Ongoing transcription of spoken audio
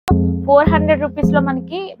400 rupees లో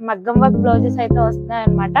మనకి మగ్గం వర్క్ బ్లౌజెస్ అయితే వస్తున్నాయి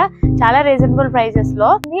అన్నమాట. చాలా రీజనబుల్ ప్రైజెస్ లో.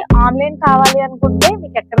 ఆన్లైన్ కావాలి అనుకుంటే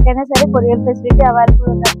మీకు ఎక్కడికైనా సరే కొరియర్ ఫెసిలిటీ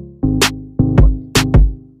అవైలబుల్ ఉంది.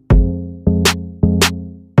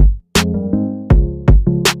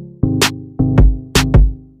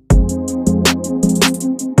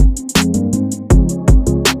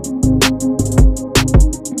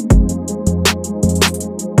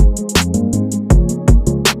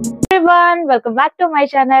 Welcome back to my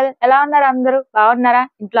channel. ఎలా ఉన్నారు అందరూ? బాగున్నారా?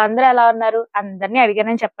 ఇంట్లో అందరూ ఎలా ఉన్నారు? అందరినీ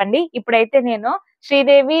అడిగానని చెప్పండి. ఇప్పుడైతే నేను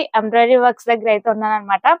శ్రీదేవి ఎంబ్రాయిడరీ వర్క్స్ దగ్గర అయితే ఉన్నాను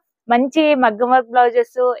అనమాట. మంచి మగ్గం వర్క్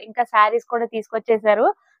బ్లౌజెస్ ఇంకా శారీస్ కూడా తీసుకొచ్చేసారు.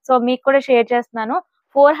 సో మీకు కూడా షేర్ చేస్తున్నాను.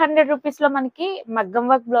 400 రూపీస్ లో మనకి మగ్గం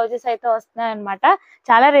వర్క్ బ్లౌజెస్ అయితే వస్తున్నాయి అనమాట.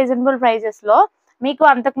 చాలా రీజనబుల్ ప్రైజెస్ లో. మీకు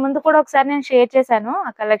అంతకు ముందు కూడా ఒకసారి నేను షేర్ చేశాను.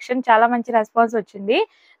 ఆ కలెక్షన్ చాలా మంచి రెస్పాన్స్ వచ్చింది.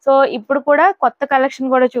 సో ఇప్పుడు కూడా కొత్త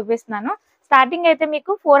కలెక్షన్ కూడా చూపిస్తున్నాను. స్టార్టింగ్ అయితే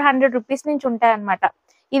మీకు 400 రూపీస్ నుంచి ఉంటాయి అనమాట.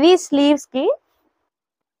 ఇది స్లీవ్స్ కి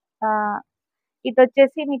ఇటు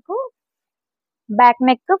వచ్చేసి మీకు బ్యాక్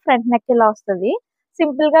నెక్ ఫ్రంట్ నెక్ ఇలా వస్తుంది.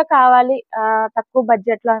 సింపుల్ గా కావాలి తక్కువ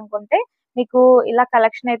బడ్జెట్ లో అనుకుంటే మీకు ఇలా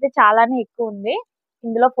కలెక్షన్ అయితే చాలానే ఎక్కువ ఉంది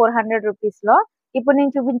ఇందులో 400 రూపీస్ లో. ఇప్పుడు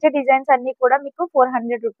నేను చూపించే డిజైన్స్ అన్ని కూడా మీకు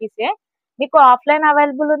 400 రూపీసే. మీకు ఆఫ్లైన్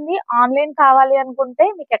అవైలబుల్ ఉంది. ఆన్లైన్ కావాలి అనుకుంటే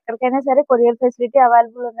మీకు ఎక్కడికైనా సరే కొరియర్ ఫెసిలిటీ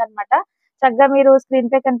అవైలబుల్ ఉంది అనమాట. చక్కగా మీరు స్క్రీన్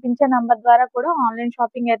పై కనిపించే నంబర్ ద్వారా కూడా ఆన్లైన్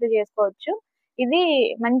షాపింగ్ అయితే చేసుకోవచ్చు. ఇది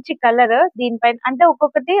మంచి కలర్. దీనిపైన అంటే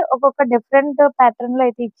ఒక్కొక్కటి ఒక్కొక్క డిఫరెంట్ ప్యాటర్న్ లో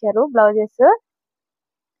అయితే ఇచ్చారు బ్లౌజెస్.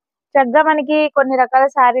 చక్కగా మనకి కొన్ని రకాల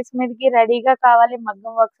శారీస్ మీదకి రెడీగా కావాలి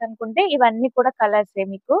మగ్గం వర్క్స్ అనుకుంటే ఇవన్నీ కూడా కలర్స్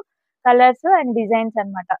మీకు కలర్స్ అండ్ డిజైన్స్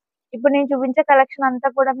అన్నమాట. ఇప్పుడు నేను చూపించే కలెక్షన్ అంతా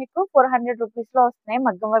కూడా మీకు 400 రూపీస్ లో వస్తున్నాయి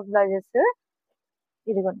మగ్గం వర్క్ బ్లౌజెస్.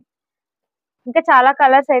 ఇదిగోండి, ఇంకా చాలా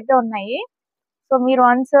కలర్స్ అయితే ఉన్నాయి. సో మీరు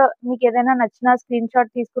వన్స్ మీకు ఏదైనా నచ్చిన స్క్రీన్ షాట్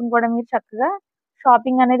తీసుకుని కూడా మీరు చక్కగా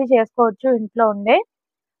షాపింగ్ అనేది చేసుకోవచ్చు ఇంట్లో ఉండే.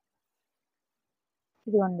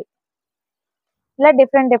 ఇదిగోండి, ఇలా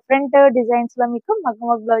డిఫరెంట్ డిఫరెంట్ డిజైన్స్ లో మీకు మగ్గం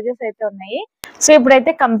వర్క్ బ్లౌజెస్ అయితే ఉన్నాయి. సో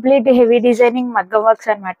ఇప్పుడైతే కంప్లీట్ హెవీ డిజైనింగ్ మగ్గం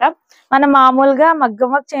వర్క్స్ అనమాట. మనం మామూలుగా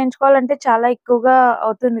మగ్గం వర్క్ చేయించుకోవాలంటే చాలా ఎక్కువగా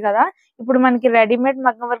అవుతుంది కదా. ఇప్పుడు మనకి రెడీమేడ్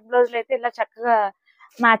మగ్గం వర్క్ బ్లౌజులు అయితే ఇలా చక్కగా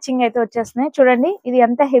మ్యాచింగ్ అయితే వచ్చేస్తున్నాయి. చూడండి ఇది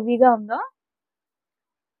ఎంత హెవీగా ఉందో.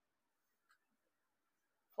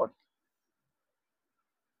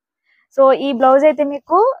 సో ఈ బ్లౌజ్ అయితే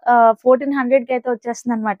మీకు 1400 కి అయితే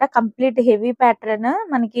వచ్చేస్తుంది అనమాట. కంప్లీట్ హెవీ ప్యాటర్న్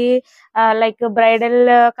మనకి లైక్ బ్రైడల్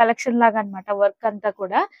కలెక్షన్ లాగా అనమాట వర్క్ అంతా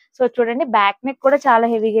కూడా. సో చూడండి బ్యాక్ నెక్ కూడా చాలా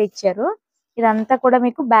హెవీగా ఇచ్చారు. ఇదంతా కూడా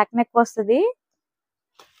మీకు బ్యాక్ నెక్ వస్తుంది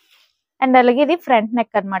అండ్ అలాగే ఇది ఫ్రంట్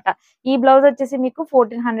నెక్ అనమాట. ఈ బ్లౌజ్ వచ్చేసి మీకు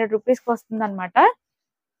 1400 రూపీస్ కి వస్తుంది అనమాట.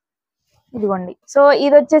 ఇదిగోండి, సో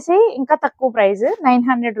ఇది వచ్చేసి ఇంకా తక్కువ ప్రైస్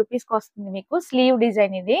 900 రూపీస్ కి వస్తుంది మీకు. స్లీవ్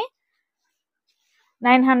డిజైన్ ఇది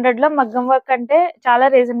 900 లో మగ్గం వర్క్ అంటే చాలా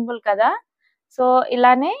రీజనబుల్ కదా. సో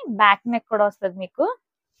ఇలానే బ్యాక్ నెక్ కూడా వస్తుంది మీకు.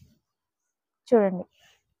 చూడండి,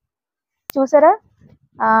 చూసారా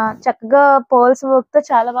చక్కగా పర్ల్స్ వర్క్ తో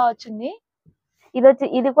చాలా బాగా వచ్చింది.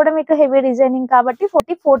 ఇది కూడా మీకు హెవీ డిజైనింగ్ కాబట్టి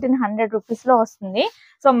 1400 రూపీస్ లో వస్తుంది.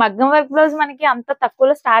 సో మగ్గం వర్క్ బ్లౌజ్ మనకి అంత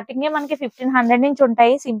తక్కువలో స్టార్టింగ్ మనకి 1500 నుంచి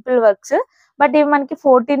ఉంటాయి సింపుల్ వర్క్స్. బట్ ఇవి మనకి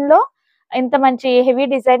 14 లో ఇంత మంచి హెవీ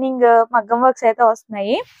డిజైనింగ్ మగ్గం వర్క్స్ అయితే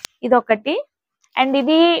వస్తున్నాయి. ఇది ఒకటి. అండ్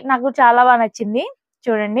ఇది నాకు చాలా బాగా నచ్చింది.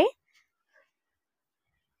 చూడండి,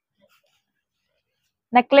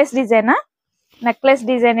 నెక్లెస్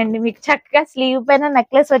డిజైన్ అండి. మీకు చక్కగా స్లీవ్ పైన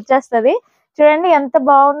నెక్లెస్ వచ్చేస్తుంది. చూడండి ఎంత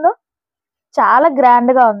బాగుందో, చాలా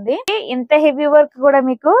గ్రాండ్ గా ఉంది. ఇంత హెవీ వర్క్ కూడా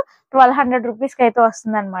మీకు 1200 రూపీస్ కి అయితే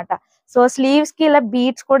వస్తుంది అనమాట. సో స్లీవ్స్ కి ఇలా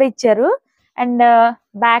బీడ్స్ కూడా ఇచ్చారు అండ్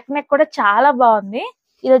బ్యాక్ నెక్ కూడా చాలా బాగుంది.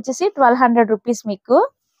 ఇది వచ్చేసి 1200 రూపీస్ మీకు.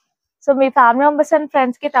 So me family members and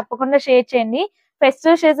friends కి తప్పకుండా షేర్ చేయండి.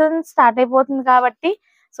 ఫెస్టివ్ సీజన్ స్టార్ట్ అయిపోతుంది కాబట్టి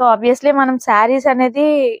సో ఆబ్వియస్లీ మనం శారీస్ అనేది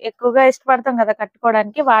ఎక్కువగా ఇష్టపడతాం కదా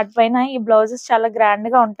కట్టుకోవడానికి. వాటిపైన ఈ బ్లౌజెస్ చాలా గ్రాండ్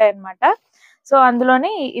గా ఉంటాయి అనమాట. సో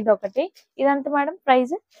అందులోని ఇది ఒకటి. ఇదంతా మేడం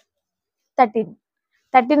ప్రైస్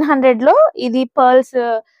 1300 లో ఇది పర్ల్స్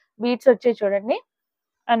బీడ్స్ వచ్చాయి చూడండి.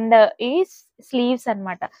 అండ్ ఈ స్లీవ్స్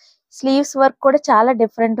అన్నమాట. స్లీవ్స్ వర్క్ కూడా చాలా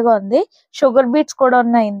డిఫరెంట్ గా ఉంది. షుగర్ బీడ్స్ కూడా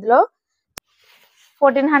ఉన్నాయి ఇందులో.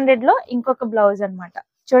 1400 లో ఇంకొక బ్లౌజ్ అన్నమాట.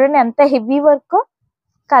 చూడండి ఎంత హెవీ వర్క్,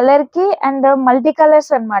 కలర్ కి అండ్ మల్టీ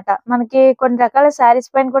కలర్స్ అన్నమాట. మనకి కొన్ని రకాల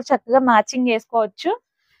శారీస్ పైన కూడా చక్కగా మ్యాచింగ్ చేసుకోవచ్చు.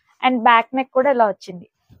 అండ్ బ్యాక్ నెక్ కూడా ఇలా వచ్చింది.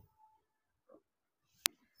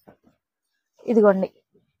 ఇదిగోండి,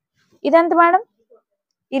 ఇదెంత మేడం?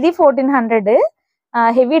 ఇది 1400.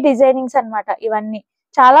 హెవీ డిజైనింగ్స్ అన్నమాట. ఇవన్నీ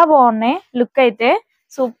చాలా బాగున్నాయి. లుక్ అయితే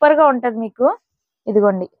సూపర్ గా ఉంటది మీకు.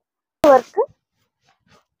 ఇదిగోండి వర్క్,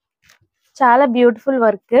 చాలా బ్యూటిఫుల్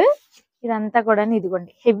వర్క్ ఇదంతా కూడా.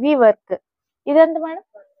 ఇదిగోండి హెవీ వర్క్. ఇదంతా మేడం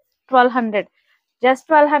 1200. జస్ట్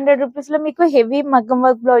 1200 రూపీస్ లో మీకు హెవీ మగ్గం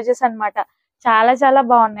వర్క్ బ్లౌజెస్ అన్నమాట. చాలా చాలా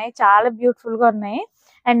బాగున్నాయి, చాలా బ్యూటిఫుల్ గా ఉన్నాయి.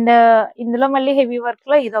 అండ్ ఇందులో మళ్ళీ హెవీ వర్క్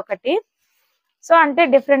లో ఇదొకటి. సో అంటే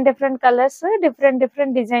different different colours, different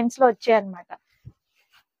different designs లో వచ్చాయి అన్నమాట.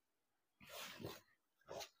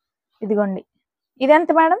 ఇదిగోండి,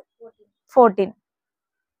 ఇదెంత మేడం? 14.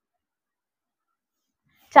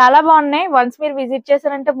 చాలా బాగున్నాయి. వన్స్ మీరు విజిట్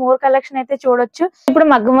చేశారంటే మోర్ కలెక్షన్ అయితే చూడొచ్చు. ఇప్పుడు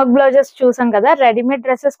మగ్గం వర్క్ బ్లౌజెస్ చూసాం కదా, రెడీమేడ్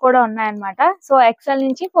డ్రెస్సెస్ కూడా ఉన్నాయన్నమాట. సో ఎక్స్ఎల్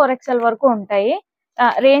నుంచి 4XL వరకు ఉంటాయి.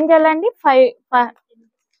 రేంజ్ ఎలా అండి?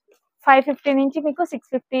 550 నుంచి మీకు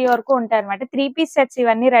 650 వరకు ఉంటాయి అనమాట. 3 పీస్ సెట్స్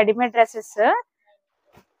ఇవన్నీ రెడీమేడ్ డ్రెస్సెస్.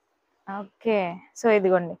 ఓకే, సో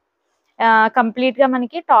ఇదిగోండి, కంప్లీట్ గా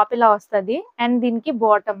మనకి టాప్ ఇలా వస్తుంది. అండ్ దీనికి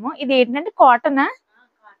బాటమ్ ఇది ఏంటంటే కాటన్.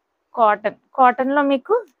 కాటన్ లో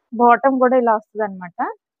మీకు బాటమ్ కూడా ఇలా వస్తుంది అనమాట.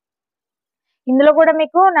 ఇందులో కూడా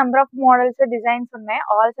మీకు నెంబర్ ఆఫ్ మోడల్స్, డిజైన్స్ ఉన్నాయి.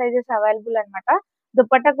 ఆల్ సైజెస్ అవైలబుల్ అన్నమాట.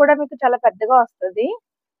 దుపట్టా కూడా మీకు చాలా పెద్దగా వస్తుంది.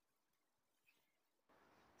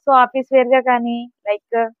 సో ఆఫీస్ వేర్ గా కానీ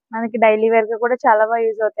లైక్ మనకి డైలీ వేర్ గా కూడా చాలా బాగా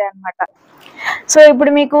యూజ్ అవుతాయి అన్నమాట. సో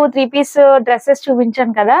ఇప్పుడు మీకు 3 పీస్ డ్రెస్సెస్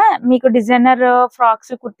చూపించాను కదా, మీకు డిజైనర్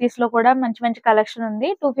ఫ్రాక్స్, కుర్తీస్ లో కూడా మంచి మంచి కలెక్షన్ ఉంది.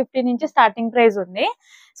 250 నుంచి స్టార్టింగ్ ప్రైస్ ఉంది.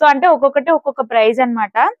 సో అంటే ఒక్కొక్కటి ఒక్కొక్క ప్రైస్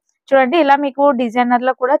అన్నమాట. చూడండి, ఇలా మీకు డిజైనర్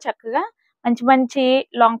లో కూడా చక్కగా మంచి మంచి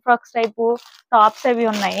లాంగ్ ఫ్రాక్స్ టైపు టాప్స్ అవి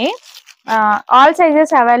ఉన్నాయి. All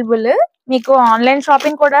sizes available. మీకు ఆన్లైన్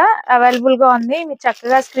షాపింగ్ కూడా అవైలబుల్ గా ఉంది. మీరు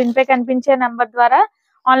చక్కగా స్క్రీన్ పై కనిపించే నెంబర్ ద్వారా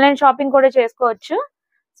ఆన్లైన్ షాపింగ్ కూడా చేసుకోవచ్చు.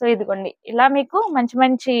 సో ఇదిగోండి, ఇలా మీకు మంచి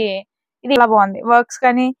మంచి, ఇది ఇలా బాగుంది వర్క్స్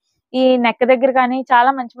కానీ, ఈ నెక్ దగ్గర కానీ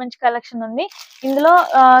చాలా మంచి మంచి కలెక్షన్ ఉంది. ఇందులో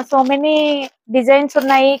సో మెనీ డిజైన్స్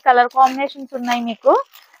ఉన్నాయి, కలర్ కాంబినేషన్స్ ఉన్నాయి మీకు.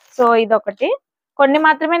 సో ఇదొకటి, కొన్ని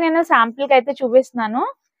మాత్రమే నేను శాంపుల్ కి అయితే చూపిస్తున్నాను.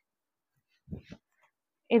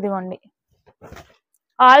 ఇదిగోండి,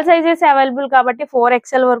 ఆల్ సైజెస్ అవైలబుల్ కాబట్టి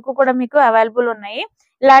 4XL వరకు కూడా మీకు అవైలబుల్ ఉన్నాయి.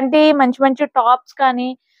 ఇలాంటి మంచి మంచి టాప్స్ కానీ,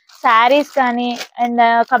 శారీస్ కానీ, అండ్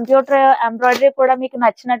కంప్యూటర్ ఎంబ్రాయిడరీ కూడా మీకు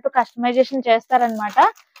నచ్చినట్టు కస్టమైజేషన్ చేస్తారనమాట.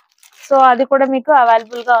 సో అది కూడా మీకు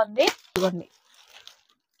అవైలబుల్ గా ఉంది. ఇదిగోండి,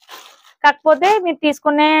 కాకపోతే మీరు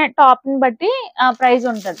తీసుకునే టాప్ ని బట్టి ప్రైస్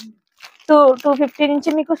ఉంటుంది. 250 నుంచి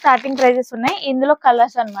మీకు స్టార్టింగ్ ప్రైజెస్ ఉన్నాయి. ఇందులో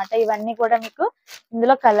కలర్స్ అన్నమాట, ఇవన్నీ కూడా మీకు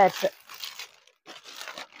ఇందులో కలర్స్.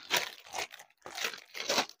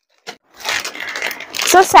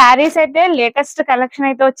 సో శారీస్ అయితే లేటెస్ట్ కలెక్షన్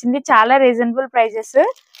అయితే వచ్చింది, చాలా రీజనబుల్ ప్రైజెస్.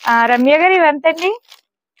 రమ్య గారు ఇవంతండి?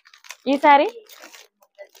 ఈ సారీ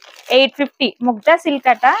 850 ముగ్ధా సిల్క్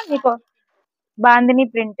అట. మీకు బాందిని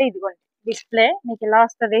ప్రింట్, ఇదిగోండి డిస్ప్లే మీకు ఇలా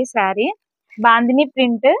వస్తుంది శారీ. బాందిని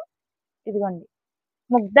ప్రింట్, ఇదిగోండి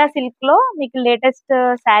ముగ్ధా సిల్క్ లో మీకు లేటెస్ట్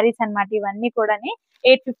శారీస్ అన్నమాట. ఇవన్నీ కూడా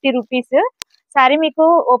 850 రూపీస్. శారీ మీకు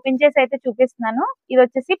ఓపెన్ చేసి అయితే చూపిస్తున్నాను. ఇది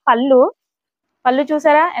వచ్చేసి పళ్ళు. పళ్ళు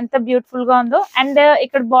చూసారా ఎంత బ్యూటిఫుల్ గా ఉందో. అండ్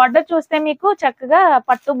ఇక్కడ బార్డర్ చూస్తే మీకు చక్కగా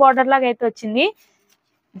పట్టు బార్డర్ లాగా అయితే వచ్చింది,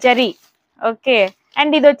 జరీ. ఓకే,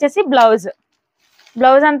 అండ్ ఇది వచ్చేసి బ్లౌజ్.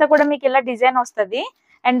 బ్లౌజ్ అంతా కూడా మీకు ఇలా డిజైన్ వస్తుంది.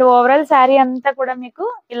 అండ్ ఓవరాల్ శారీ అంతా కూడా మీకు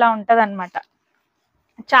ఇలా ఉంటది అనమాట.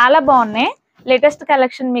 చాలా బాగున్నాయి, లేటెస్ట్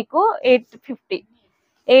కలెక్షన్. మీకు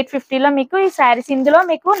 850 లో మీకు ఈ శారీస్. ఇందులో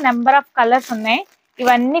మీకు నెంబర్ ఆఫ్ కలర్స్ ఉన్నాయి,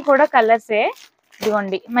 ఇవన్నీ కూడా కలర్సే.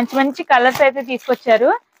 ఇదిగోండి, మంచి మంచి కలర్స్ అయితే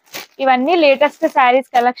తీసుకొచ్చారు. ఇవన్నీ లేటెస్ట్ శారీస్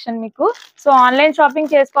కలెక్షన్ మీకు. సో ఆన్లైన్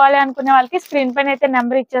షాపింగ్ చేసుకోవాలి అనుకునే వాళ్ళకి స్క్రీన్ పైన అయితే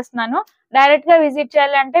నెంబర్ ఇచ్చేస్తున్నాను. డైరెక్ట్ గా విజిట్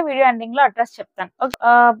చేయాలి అంటే వీడియో ఎండింగ్ లో అడ్రస్ చెప్తాను.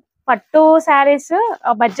 పట్టు శారీస్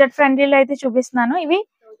బడ్జెట్ ఫ్రెండ్లీలో అయితే చూపిస్తున్నాను. ఇవి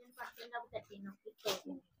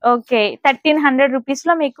ఓకే, 1300 రూపీస్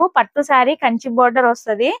లో మీకు పట్టు శారీ కంచి బోర్డర్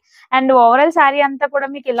వస్తుంది. అండ్ ఓవరాల్ శారీ అంతా కూడా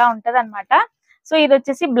మీకు ఇలా ఉంటది అనమాట. సో ఇది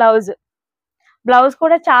వచ్చేసి బ్లౌజ్. బ్లౌజ్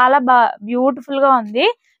కూడా చాలా బ్యూటిఫుల్ గా ఉంది.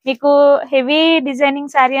 మీకు హెవీ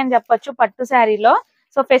డిజైనింగ్ శారీ అని చెప్పొచ్చు పట్టు శారీలో.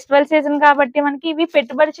 సో ఫెస్టివల్ సీజన్ కాబట్టి మనకి ఇవి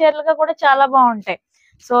పెట్టుబడి చీరలుగా కూడా చాలా బాగుంటాయి.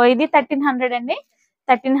 సో ఇది 1300 అండి.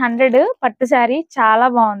 1300 పట్టు శారీ చాలా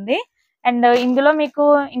బాగుంది. అండ్ ఇందులో మీకు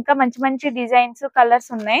ఇంకా మంచి మంచి డిజైన్స్, కలర్స్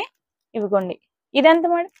ఉన్నాయి. ఇవిగోండి, ఇదెంత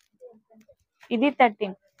మేడం? ఇది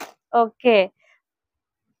 13. ఓకే,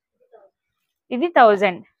 ఇది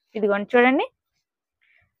 1000. ఇదిగోండి చూడండి,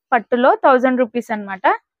 పట్టులో 1000 రూపీస్ అనమాట.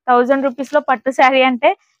 1000 రూపీస్ లో పట్టు శారీ అంటే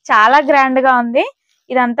చాలా గ్రాండ్ గా ఉంది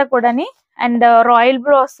ఇదంతా కూడా. అండ్ రాయల్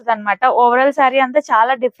బ్లూ వస్తుంది అనమాట. ఓవరాల్ శారీ అంతా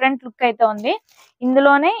చాలా డిఫరెంట్ లుక్ అయితే ఉంది.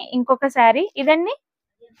 ఇందులోనే ఇంకొక శారీ ఇదండి,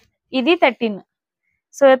 ఇది 13.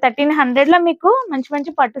 సో 1300 లో మీకు మంచి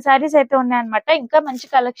మంచి పట్టు శారీస్ అయితే ఉన్నాయి అనమాట. ఇంకా మంచి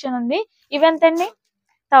కలెక్షన్ ఉంది. ఇవెంతండి?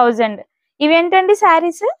 1000. ఇవేంటండి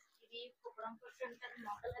శారీస్?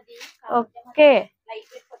 ఓకే,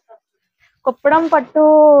 కుప్పడం పట్టు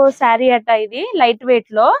శారీ అట. ఇది లైట్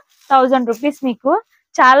వెయిట్ లో 1000 రూపీస్. మీకు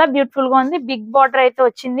చాలా బ్యూటిఫుల్ గా ఉంది. బిగ్ బార్డర్ అయితే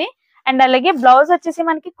వచ్చింది. అండ్ అలాగే బ్లౌజ్ వచ్చేసి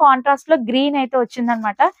మనకి కాంట్రాస్ట్ లో గ్రీన్ అయితే వచ్చింది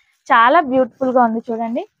అనమాట. చాలా బ్యూటిఫుల్ గా ఉంది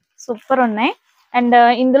చూడండి, సూపర్ ఉన్నాయి. అండ్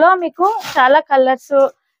ఇందులో మీకు చాలా కలర్స్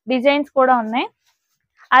డిజైన్స్ కూడా ఉన్నాయి.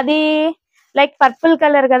 అది లైక్ పర్పుల్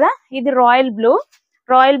కలర్ కదా, ఇది రాయల్ బ్లూ.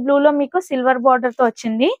 రాయల్ బ్లూ లో మీకు సిల్వర్ బార్డర్ తో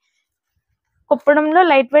వచ్చింది. కుప్పడంలో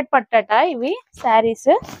లైట్ వెయిట్ పట్టట ఇవి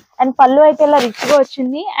శారీస్. అండ్ పళ్ళు అయితే ఇలా రిచ్ గా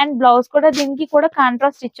వచ్చింది. అండ్ బ్లౌజ్ కూడా దీనికి కూడా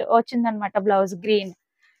కాంట్రాస్ట్ వచ్చింది అనమాట, బ్లౌజ్ గ్రీన్.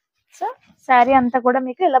 సో శారీ అంతా కూడా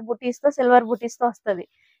మీకు ఇలా బుటీస్ తో, సిల్వర్ బుటీస్ తో వస్తుంది.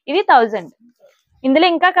 ఇది 1000. ఇందులో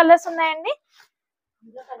ఇంకా కలర్స్ ఉన్నాయండి.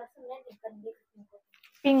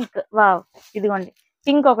 పింక్, వావ్, ఇదిగోండి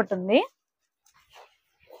పింక్ ఒకటి ఉంది.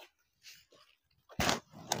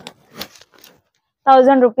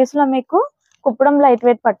 ₹1000 లో మీకు కుప్పడం లైట్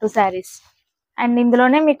వెయిట్ పట్టు శారీస్. అండ్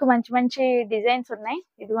ఇందులోనే మీకు మంచి మంచి డిజైన్స్ ఉన్నాయి.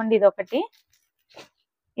 ఇదిగోండి ఇది ఒకటి,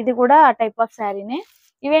 ఇది కూడా ఆ టైప్ ఆఫ్ శారీనే.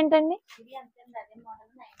 ఇవేంటండి?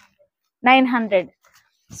 900.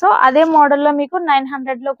 సో అదే మోడల్లో మీకు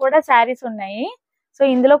 900 లో కూడా శారీస్ ఉన్నాయి. సో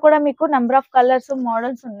ఇందులో కూడా మీకు నెంబర్ ఆఫ్ కలర్స్,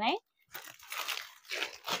 మోడల్స్ ఉన్నాయి.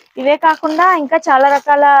 ఇవే కాకుండా ఇంకా చాలా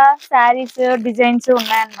రకాల శారీస్, డిజైన్స్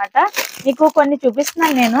ఉన్నాయన్నమాట. మీకు కొన్ని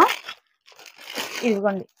చూపిస్తున్నాను నేను.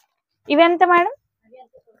 ఇదిగోండి, ఇవెంత మేడం?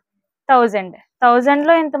 1000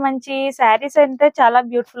 లో ఇంత మంచి శారీస్ అయితే చాలా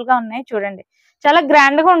బ్యూటిఫుల్ గా ఉన్నాయి. చూడండి, చాలా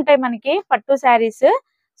గ్రాండ్ గా ఉంటాయి మనకి పట్టు శారీస్.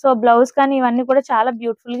 సో బ్లౌజ్ కానీ ఇవన్నీ కూడా చాలా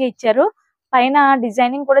బ్యూటిఫుల్ గా ఇచ్చారు. పైన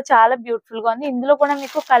డిజైనింగ్ కూడా చాలా బ్యూటిఫుల్ గా ఉంది. ఇందులో కూడా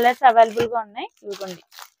మీకు కలర్స్ అవైలబుల్ గా ఉన్నాయి. ఇదిగోండి.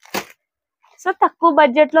 సో తక్కువ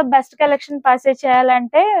బడ్జెట్ లో బెస్ట్ కలెక్షన్ పర్చేస్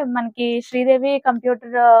చేయాలంటే మనకి శ్రీదేవి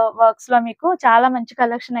కంప్యూటర్ వర్క్స్ లో మీకు చాలా మంచి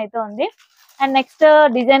కలెక్షన్ అయితే ఉంది. And next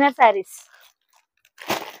designer saris.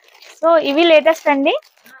 So ఇవి లేటెస్ట్ అండి.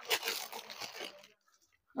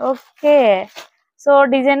 ఓకే, సో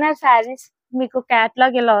డిజైనర్ శారీస్ మీకు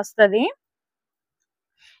క్యాట్లాగ్ ఇలా వస్తుంది.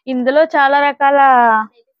 ఇందులో చాలా రకాల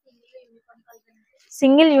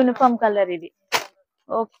సింగిల్ యూనిఫామ్ కలర్ ఇది.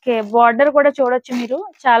 ఓకే, బార్డర్ కూడా చూడొచ్చు మీరు,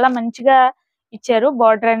 చాలా మంచిగా ఇచ్చారు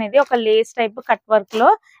బార్డర్ అనేది, ఒక లేస్ టైప్ కట్ వర్క్ లో.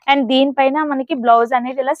 అండ్ దీనిపైన మనకి బ్లౌజ్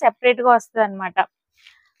అనేది ఇలా సెపరేట్ గా వస్తుంది అనమాట.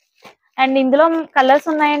 అండ్ ఇందులో కలర్స్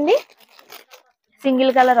ఉన్నాయండి,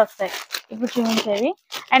 సింగిల్ కలర్ వస్తాయి ఇప్పుడు చూపించేవి.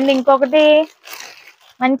 అండ్ ఇంకొకటి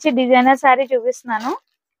మంచి డిజైనర్ శారీ చూపిస్తున్నాను.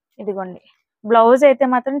 ఇదిగోండి, బ్లౌజ్ అయితే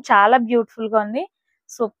మాత్రం చాలా బ్యూటిఫుల్ గా ఉంది,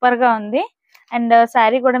 సూపర్ గా ఉంది. అండ్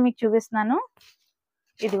శారీ కూడా మీకు చూపిస్తున్నాను.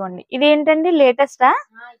 ఇదిగోండి, ఇది ఏంటండి లేటెస్టా?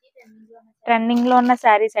 ట్రెండింగ్ లో ఉన్న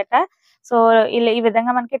శారీస్ అట. సో ఇలా ఈ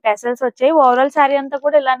విధంగా మనకి టెసల్స్ వచ్చాయి. ఓవరాల్ శారీ అంతా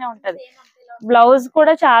కూడా ఇలానే ఉంటది. బ్లౌజ్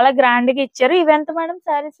కూడా చాలా గ్రాండ్ గా ఇచ్చారు. ఇవెంత మేడం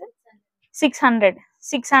శారీస్?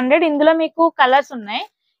 600. ఇందులో మీకు కలర్స్ ఉన్నాయి.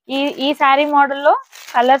 ఈ శారీ మోడల్లో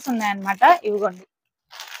కలర్స్ ఉన్నాయి అన్నమాట. ఇవిగోండి,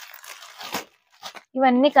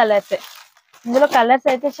 ఇవన్నీ కలర్స్. ఇందులో కలర్స్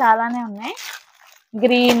అయితే చాలానే ఉన్నాయి.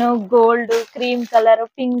 Green, gold, cream colour,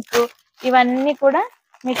 pink, ఇవన్నీ కూడా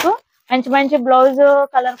మీకు మంచి మంచి బ్లౌజ్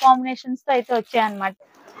కలర్ కాంబినేషన్స్ తో అయితే వచ్చాయి అన్నమాట.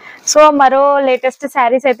 సో మరో లేటెస్ట్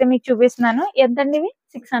శారీస్ అయితే మీకు చూపిస్తున్నాను. ఎంతండి ఇవి?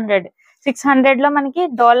 600 లో మనకి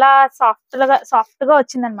డోలా సాఫ్ట్ గా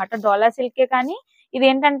వచ్చింది అనమాట. డోలా సిల్కే, కానీ ఇది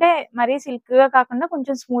ఏంటంటే మరీ సిల్క్ గా కాకుండా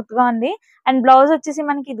కొంచెం స్మూత్ గా ఉంది. అండ్ బ్లౌజ్ వచ్చేసి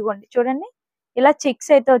మనకి ఇదిగోండి చూడండి, ఇలా చెక్స్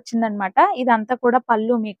అయితే వచ్చింది అనమాట. ఇదంతా కూడా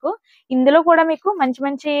పళ్ళు మీకు. ఇందులో కూడా మీకు మంచి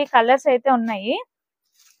మంచి కలర్స్ అయితే ఉన్నాయి.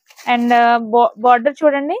 అండ్ బార్డర్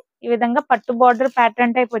చూడండి, ఈ విధంగా పట్టు బార్డర్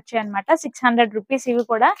ప్యాటర్న్ టైప్ వచ్చాయి అనమాట. ₹600 ఇవి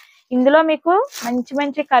కూడా. ఇందులో మీకు మంచి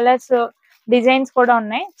మంచి కలర్స్, డిజైన్స్ కూడా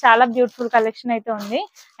ఉన్నాయి. చాలా బ్యూటిఫుల్ కలెక్షన్ అయితే ఉంది.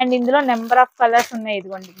 అండ్ ఇందులో నెంబర్ ఆఫ్ కలర్స్ ఉన్నాయి.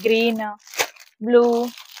 ఇదిగోండి, గ్రీన్, బ్లూ,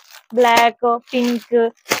 బ్లాక్, పింక్,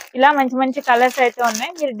 ఇలా మంచి మంచి కలర్స్ అయితే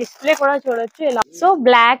ఉన్నాయి. మీరు డిస్ప్లే కూడా చూడొచ్చు ఇలా. సో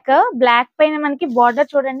బ్లాక్ పైన మనకి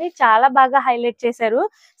బార్డర్ చూడండి, చాలా బాగా హైలైట్ చేశారు.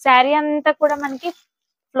 శారీ అంతా కూడా మనకి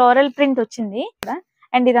ఫ్లోరల్ ప్రింట్ వచ్చింది.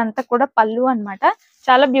 అండ్ ఇదంతా కూడా పళ్ళు అన్నమాట.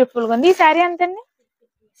 చాలా బ్యూటిఫుల్ గా ఉంది. ఈ శారీ అంతండి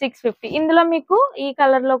 650. ఇందులో మీకు ఈ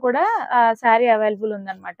కలర్ లో కూడా శారీ అవైలబుల్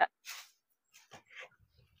ఉందన్నమాట.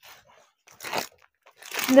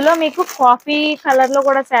 ఇందులో మీకు కాఫీ కలర్ లో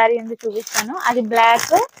కూడా శారీ ఉంది, చూపిస్తాను. అది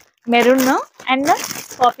black, maroon and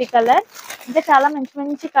coffee colour. ఇంకా చాలా మంచి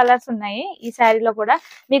మంచి కలర్స్ ఉన్నాయి ఈ శారీలో కూడా.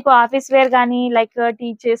 మీకు ఆఫీస్ వేర్ కానీ లైక్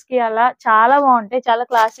టీచర్స్ కి అలా చాలా బాగుంటాయి, చాలా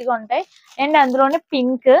క్లాసీగా ఉంటాయి. అండ్ అందులోనే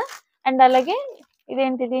పింక్, అండ్ అలాగే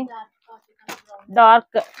ఇదేంటిది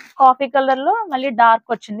డార్క్ కాఫీ కలర్ లో మళ్ళీ డార్క్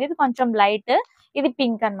వచ్చింది. ఇది కొంచెం లైట్, ఇది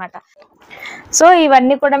పింక్ అన్నమాట. సో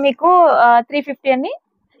ఇవన్నీ కూడా మీకు 350 అండి.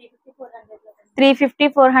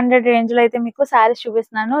 350-400 రేంజ్ లో అయితే మీకు శారీస్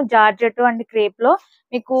చూపిస్తున్నాను. జార్జెట్ అండ్ క్రేప్ లో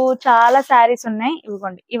మీకు చాలా శారీస్ ఉన్నాయి.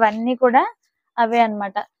 ఇవ్వండి, ఇవన్నీ కూడా అవే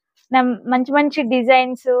అన్నమాట. మంచి మంచి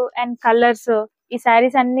డిజైన్స్ అండ్ కలర్స్. ఈ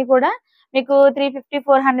శారీస్ అన్ని కూడా మీకు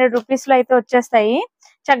 350-400 లో అయితే వచ్చేస్తాయి.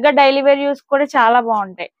 చక్కగా డైలీ వేర్ యూస్ కూడా చాలా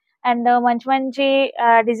బాగుంటాయి. అండ్ మంచి మంచి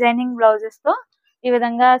డిజైనింగ్ బ్లౌజెస్ తో ఈ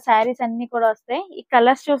విధంగా శారీస్ అన్ని కూడా వస్తాయి. ఈ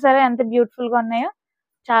కలర్స్ చూసారా ఎంత బ్యూటిఫుల్ గా ఉన్నాయో,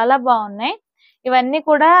 చాలా బాగున్నాయి. ఇవన్నీ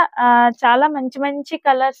కూడా చాలా మంచి మంచి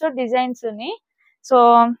కలర్స్ డిజైన్స్ ఉన్నాయి. సో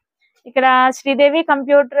ఇక్కడ శ్రీదేవి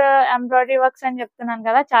కంప్యూటర్ ఎంబ్రాయిడరీ వర్క్స్ అని చెప్తున్నాను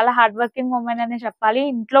కదా, చాలా హార్డ్ వర్కింగ్ ఉమెన్ అనే చెప్పాలి.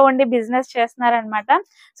 ఇంట్లో ఉండి బిజినెస్ చేస్తున్నారనమాట.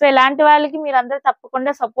 సో ఇలాంటి వాళ్ళకి మీరందరూ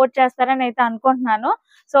తప్పకుండా సపోర్ట్ చేస్తారని అయితే అనుకుంటున్నాను.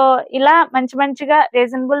 సో ఇలా మంచి మంచిగా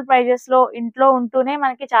రీజనబుల్ ప్రైజెస్ లో ఇంట్లో ఉంటూనే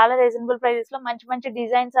మనకి చాలా రీజనబుల్ ప్రైజెస్ లో మంచి మంచి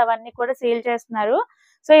డిజైన్స్ అవన్నీ కూడా సేల్ చేస్తున్నారు.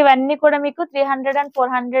 సో ఇవన్నీ కూడా మీకు 300 and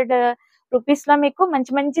 400 రూపీస్ లో మీకు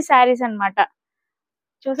మంచి మంచి శారీస్ అన్నమాట.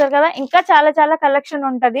 చూసారు కదా, ఇంకా చాలా చాలా కలెక్షన్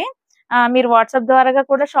ఉంటది. మీరు వాట్సాప్ ద్వారా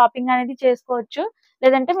కూడా షాపింగ్ అనేది చేసుకోవచ్చు,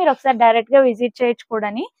 లేదంటే మీరు ఒకసారి డైరెక్ట్ గా విజిట్ చేయొచ్చు కూడా.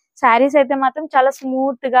 శారీస్ అయితే మాత్రం చాలా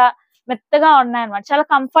స్మూత్ గా మెత్తగా ఉన్నాయి అనమాట, చాలా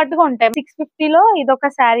కంఫర్ట్ గా ఉంటాయి. 650 లో ఇదొక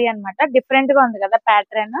శారీ అన్నమాట. డిఫరెంట్ గా ఉంది కదా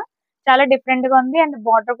ప్యాటర్న్, చాలా డిఫరెంట్ గా ఉంది. అండ్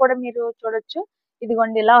బార్డర్ కూడా మీరు చూడొచ్చు,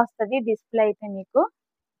 ఇదిగోండి ఇలా వస్తుంది డిస్ప్లే అయితే మీకు.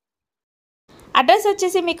 అడ్రస్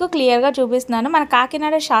వచ్చేసి మీకు క్లియర్గా చూపిస్తున్నాను. మన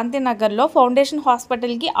కాకినాడ శాంతినగర్లో ఫౌండేషన్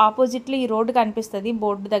హాస్పిటల్కి ఆపోజిట్లో ఈ రోడ్డు కనిపిస్తుంది.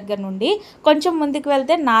 బోర్డు దగ్గర నుండి కొంచెం ముందుకు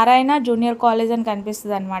వెళ్తే నారాయణ జూనియర్ కాలేజ్ అని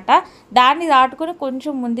కనిపిస్తుంది అనమాట. దాన్ని దాటుకుని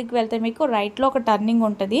కొంచెం ముందుకు వెళ్తే మీకు రైట్లో ఒక టర్నింగ్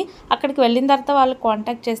ఉంటుంది. అక్కడికి వెళ్ళిన తర్వాత వాళ్ళు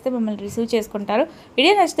కాంటాక్ట్ చేస్తే మిమ్మల్ని రిసీవ్ చేసుకుంటారు.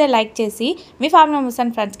 వీడియో నచ్చితే లైక్ చేసి మీ ఫ్యామిలీ మెంబర్స్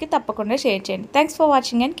అండ్ ఫ్రెండ్స్కి తప్పకుండా షేర్ చేయండి. Thanks for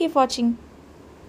watching and keep watching.